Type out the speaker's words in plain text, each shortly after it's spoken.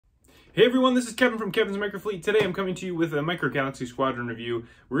Hey everyone, this is Kevin from Kevin's Microfleet. Today I'm coming to you with a Micro Galaxy Squadron review.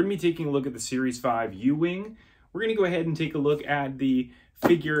 We're going to be taking a look at the Series 5 U-Wing. We're going to go ahead and take a look at the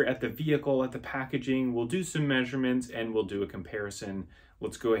figure, at the vehicle, at the packaging. We'll do some measurements and we'll do a comparison.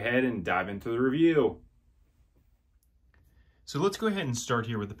 Let's go ahead and dive into the review. So let's go ahead and start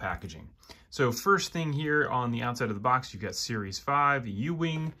here with the packaging. So first thing here on the outside of the box, you've got Series 5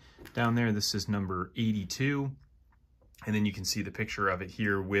 U-Wing. Down there, this is number 82. And then you can see the picture of it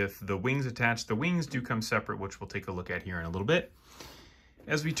here with the wings attached. The wings do come separate, which we'll take a look at here in a little bit.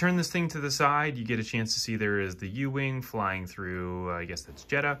 As we turn this thing to the side, you get a chance to see there is the U-Wing flying through, I guess that's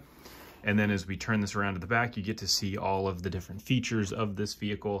Jeddah. And then as we turn this around to the back, you get to see all of the different features of this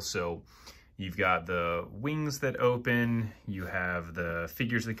vehicle. So you've got the wings that open, you have the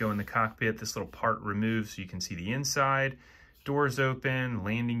figures that go in the cockpit. This little part removes so you can see the inside, doors open,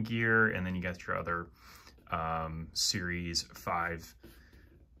 landing gear, and then you got your other Series 5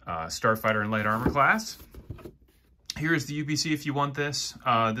 Starfighter and Light Armor class. Here's the UPC if you want this.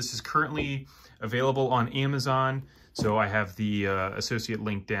 This is currently available on Amazon, so I have the associate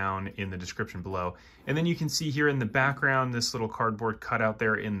link down in the description below. And then you can see here in the background, this little cardboard cutout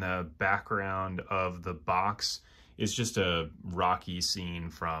there in the background of the box is just a rocky scene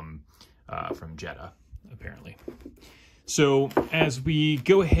from Jeddah, apparently. So as we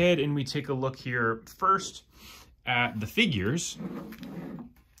go ahead and we take a look here first at the figures,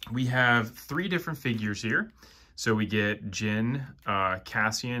 we have three different figures here. So we get Jyn,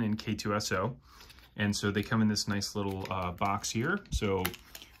 Cassian, and K2SO. And so they come in this nice little box here. So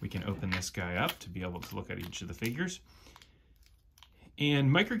we can open this guy up to be able to look at each of the figures. And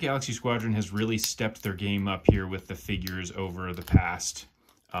Micro Galaxy Squadron has really stepped their game up here with the figures over the past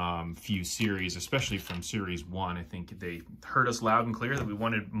few series, especially from Series 1. I think they heard us loud and clear that we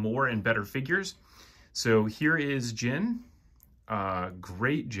wanted more and better figures. So here is Jyn.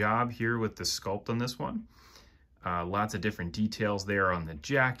 Great job here with the sculpt on this one. Lots of different details there on the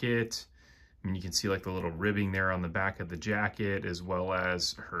jacket. I mean, you can see like the little ribbing there on the back of the jacket, as well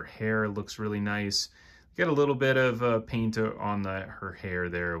as her hair looks really nice. Got a little bit of paint on her hair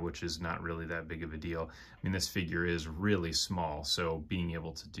there, which is not really that big of a deal. I mean, this figure is really small, so being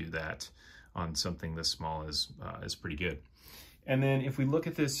able to do that on something this small is pretty good. And then if we look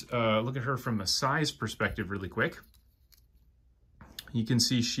at this, look at her from a size perspective really quick, you can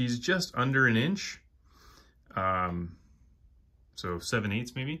see she's just under an inch, so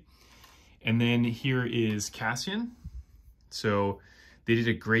 7/8 maybe. And then here is Cassian. So they did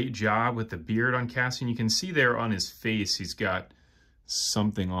a great job with the beard on Cassian. You can see there on his face, he's got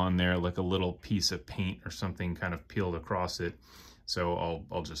something on there, like a little piece of paint or something kind of peeled across it. So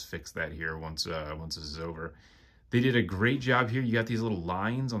I'll just fix that here once this is over. They did a great job here. You got these little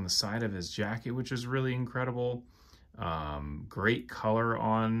lines on the side of his jacket, which is really incredible. Great color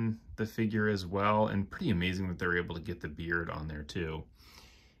on the figure as well, and pretty amazing that they're able to get the beard on there too.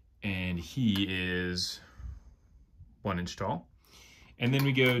 And he is 1 inch tall. And then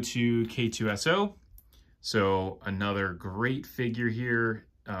we go to K2SO. So another great figure here.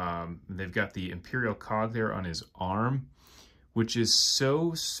 They've got the Imperial cog there on his arm, which is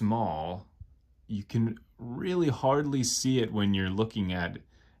so small, you can really hardly see it when you're looking at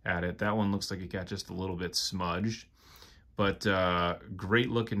it. That one looks like it got just a little bit smudged. But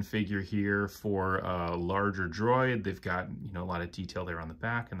great looking figure here for a larger droid. They've got, you know, a lot of detail there on the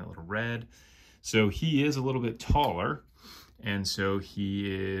back and that little red. So he is a little bit taller. And so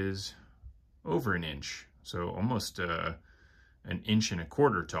he is over an inch, so almost an 1.25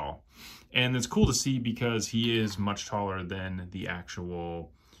 inches tall. And it's cool to see because he is much taller than the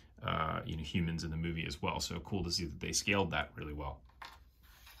actual humans in the movie as well. So cool to see that they scaled that really well.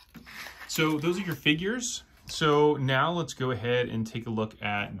 So those are your figures. So now let's go ahead and take a look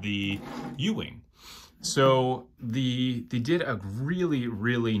at the U-Wing. So they did a really,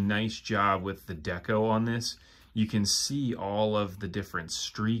 really nice job with the deco on this. You can see all of the different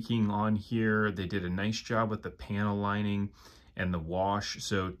streaking on here. They did a nice job with the panel lining and the wash.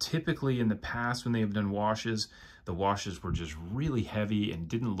 So typically in the past when they have done washes, the washes were just really heavy and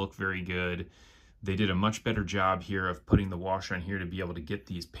didn't look very good. They did a much better job here of putting the wash on here to be able to get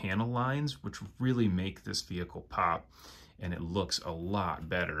these panel lines, which really make this vehicle pop, and it looks a lot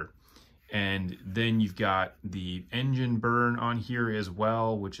better. And then you've got the engine burn on here as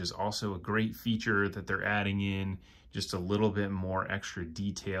well, which is also a great feature that they're adding in, just a little bit more extra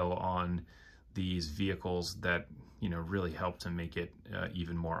detail on these vehicles that, you know, really help to make it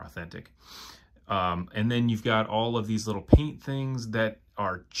even more authentic. And then you've got all of these little paint things that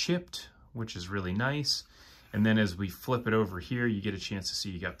are chipped, which is really nice. And then as we flip it over here, you get a chance to see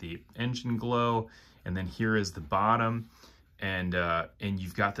you got the engine glow, and then here is the bottom. And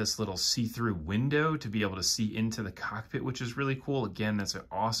you've got this little see-through window to be able to see into the cockpit, which is really cool. Again, that's an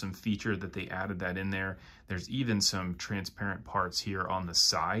awesome feature that they added that in there. There's even some transparent parts here on the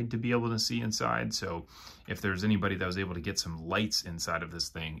side to be able to see inside. So if there's anybody that was able to get some lights inside of this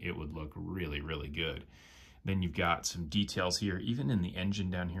thing, it would look really, really good. Then you've got some details here, even in the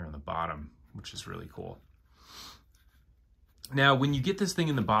engine down here on the bottom, which is really cool. Now, when you get this thing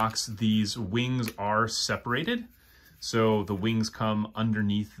in the box, these wings are separated. So the wings come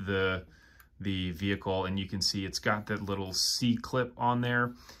underneath the vehicle, and you can see it's got that little C-clip on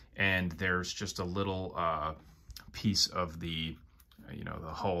there, and there's just a little piece of the, the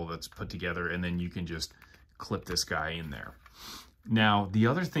hull that's put together, and then you can just clip this guy in there. Now, the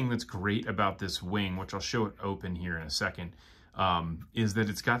other thing that's great about this wing, which I'll show it open here in a second, is that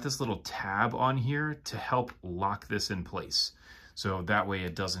it's got this little tab on here to help lock this in place. So that way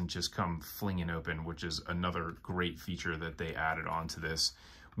it doesn't just come flinging open, which is another great feature that they added onto this.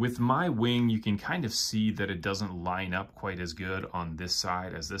 With my wing, you can kind of see that it doesn't line up quite as good on this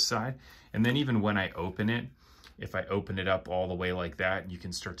side as this side. And then even when I open it, if I open it up all the way like that, you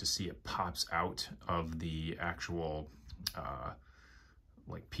can start to see it pops out of the actual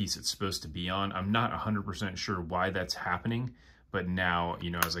like piece it's supposed to be on. I'm not 100% sure why that's happening, but now,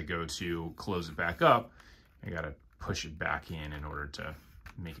 as I go to close it back up, I gotta push it back in order to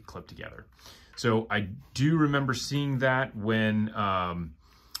make it clip together. So I do remember seeing that when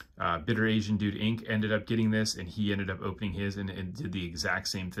Bitter Asian Dude Inc. ended up getting this, and he ended up opening his and did the exact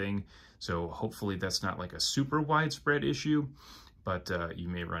same thing. So hopefully that's not like a super widespread issue, but you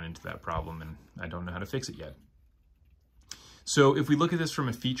may run into that problem, and I don't know how to fix it yet. So if we look at this from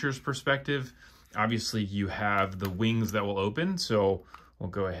a features perspective, obviously you have the wings that will open. So we'll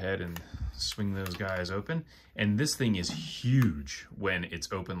go ahead and swing those guys open. And this thing is huge when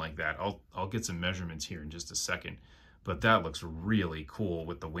it's open like that. I'll get some measurements here in just a second, but that looks really cool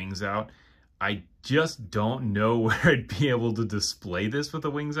with the wings out. I just don't know where I'd be able to display this with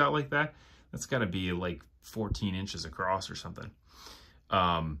the wings out like that. That's gotta be like 14 inches across or something.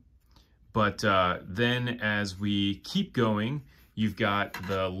 Then as we keep going, you've got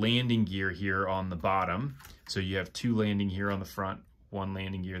the landing gear here on the bottom. So you have two landing gear on the front, one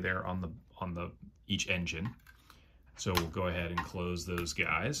landing gear there on each engine. So we'll go ahead and close those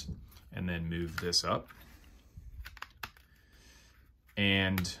guys and then move this up.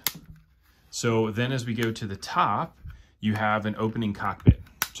 And so then as we go to the top, you have an opening cockpit.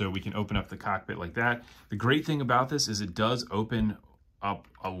 So we can open up the cockpit like that. The great thing about this is it does open up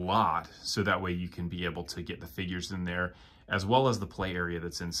a lot, so that way you can be able to get the figures in there, as well as the play area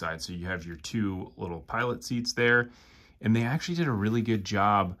that's inside. So you have your two little pilot seats there, and they actually did a really good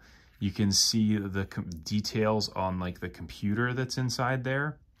job. You can see the details on like the computer that's inside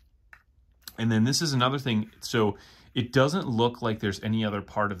there. And then this is another thing. So it doesn't look like there's any other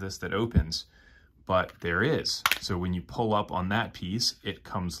part of this that opens, but there is. So when you pull up on that piece, it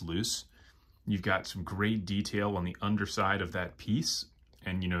comes loose. You've got some great detail on the underside of that piece.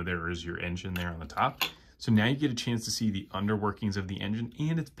 And there is your engine there on the top. So now you get a chance to see the underworkings of the engine,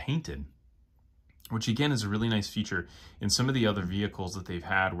 and it's painted, which again is a really nice feature. In some of the other vehicles that they've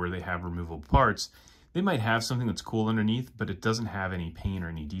had where they have removable parts, they might have something that's cool underneath, but it doesn't have any paint or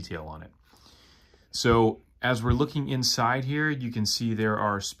any detail on it. So as we're looking inside here, you can see there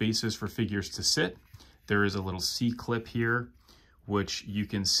are spaces for figures to sit. There is a little C-clip here, which you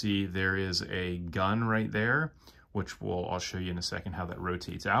can see there is a gun right there, which I'll show you in a second how that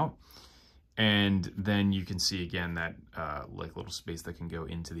rotates out. And then you can see again that like little space that can go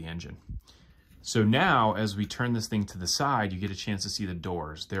into the engine. So now as we turn this thing to the side, you get a chance to see the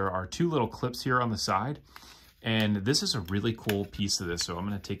doors. There are two little clips here on the side, and this is a really cool piece of this. So I'm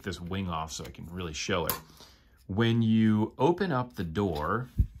going to take this wing off so I can really show it. When you open up the door,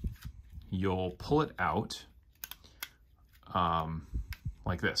 you'll pull it out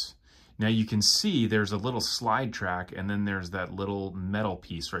like this. Now you can see there's a little slide track, and then there's that little metal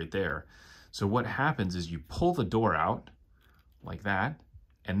piece right there. So what happens is you pull the door out like that,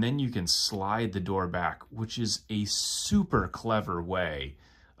 and then you can slide the door back, which is a super clever way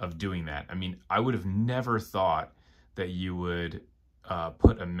of doing that. I mean, I would have never thought that you would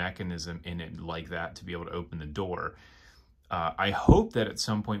put a mechanism in it like that to be able to open the door. I hope that at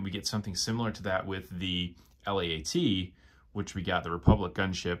some point we get something similar to that with the LAAT, which we got the Republic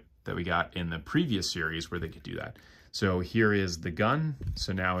gunship that we got in the previous series where they could do that. So here is the gun.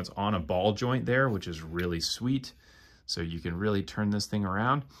 So now it's on a ball joint there, which is really sweet. So you can really turn this thing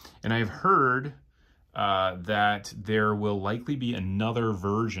around. And I've heard that there will likely be another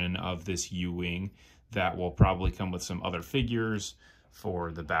version of this U-Wing that will probably come with some other figures,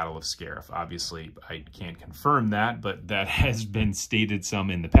 for the Battle of Scarif. Obviously, I can't confirm that, but that has been stated some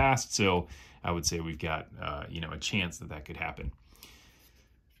in the past, so I would say we've got, you know, a chance that that could happen.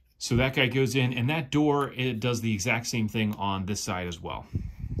 So that guy goes in, and that door, it does the exact same thing on this side as well.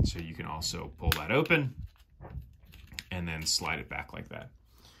 So you can also pull that open and then slide it back like that,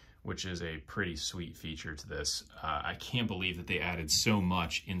 which is a pretty sweet feature to this. I can't believe that they added so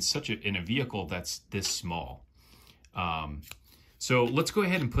much in in a vehicle that's this small. So let's go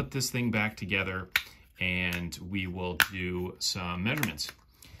ahead and put this thing back together, and we will do some measurements.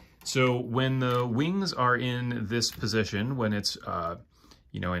 So when the wings are in this position, when it's,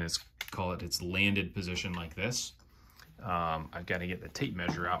 you know, and call it its landed position like this, I've got to get the tape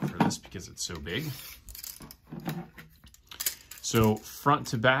measure out for this because it's so big. So front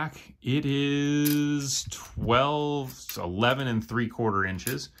to back, it is 11 3/4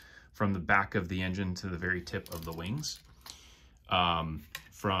 inches from the back of the engine to the very tip of the wings.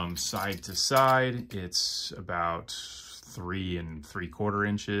 From side to side, it's about 3 3/4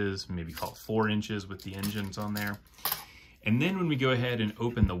 inches, maybe call it 4 inches with the engines on there. And then when we go ahead and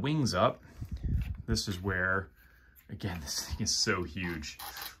open the wings up, this is where, again, this thing is so huge,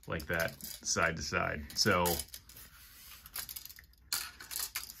 like that, side to side. So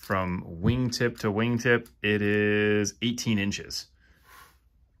from wingtip to wingtip, it is 18 inches,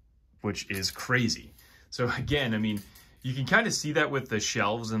 which is crazy. So again, I mean, you can kind of see that with the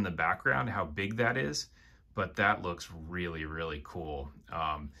shelves in the background, how big that is, but that looks really, really cool.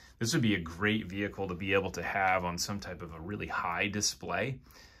 This would be a great vehicle to be able to have on some type of a really high display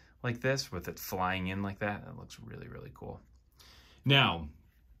like this, with it flying in like that. That looks really, really cool. Now,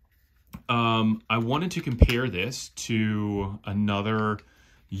 I wanted to compare this to another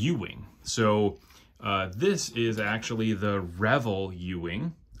U-Wing. So this is actually the Revel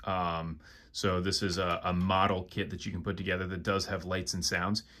U-Wing. So this is a model kit that you can put together that does have lights and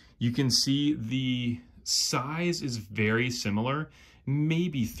sounds. You can see the size is very similar,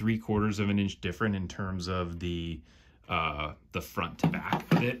 maybe 3/4 of an inch different in terms of the front to back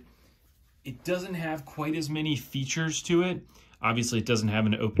of it. It doesn't have quite as many features to it. Obviously, it doesn't have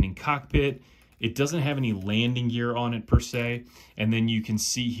an opening cockpit. It doesn't have any landing gear on it per se. And then you can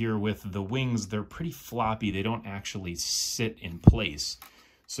see here with the wings, they're pretty floppy. They don't actually sit in place.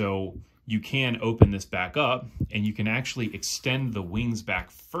 So you can open this back up and you can actually extend the wings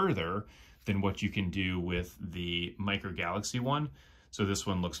back further than what you can do with the Micro Galaxy one. So this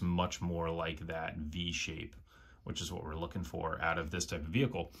one looks much more like that V shape, which is what we're looking for out of this type of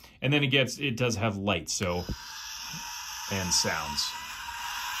vehicle. And then it does have lights, so, and sounds.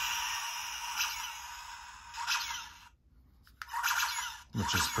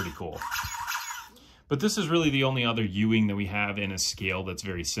 Which is pretty cool. But this is really the only other U-Wing that we have in a scale that's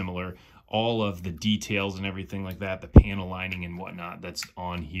very similar. All of the details and everything like that, the panel lining and whatnot that's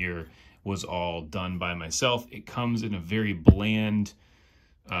on here was all done by myself. It comes in a very bland,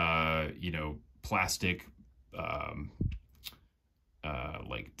 you know, plastic,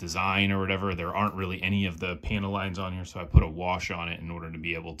 like design or whatever. There aren't really any of the panel lines on here, so I put a wash on it in order to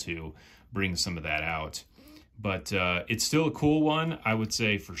be able to bring some of that out. But it's still a cool one, I would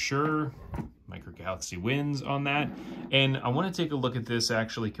say for sure. Micro Galaxy wins on that. And I want to take a look at this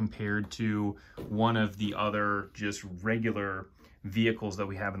actually compared to one of the other just regular vehicles that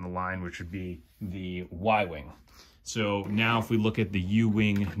we have in the line, which would be the Y-Wing. So now if we look at the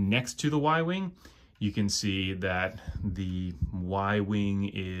U-Wing next to the Y-Wing, you can see that the Y-Wing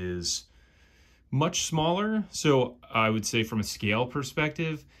is much smaller. So I would say from a scale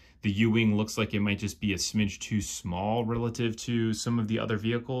perspective, the U-Wing looks like it might just be a smidge too small relative to some of the other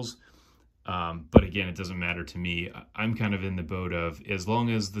vehicles. But again, it doesn't matter to me. I'm kind of in the boat of, as long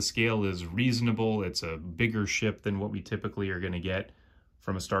as the scale is reasonable, it's a bigger ship than what we typically are going to get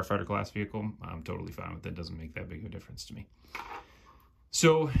from a Starfighter class vehicle, I'm totally fine with it. It doesn't make that big of a difference to me.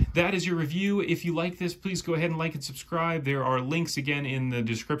 So that is your review. If you like this, please go ahead and like and subscribe. There are links again in the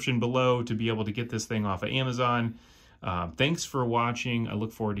description below to be able to get this thing off of Amazon. Thanks for watching. I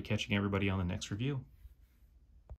look forward to catching everybody on the next review.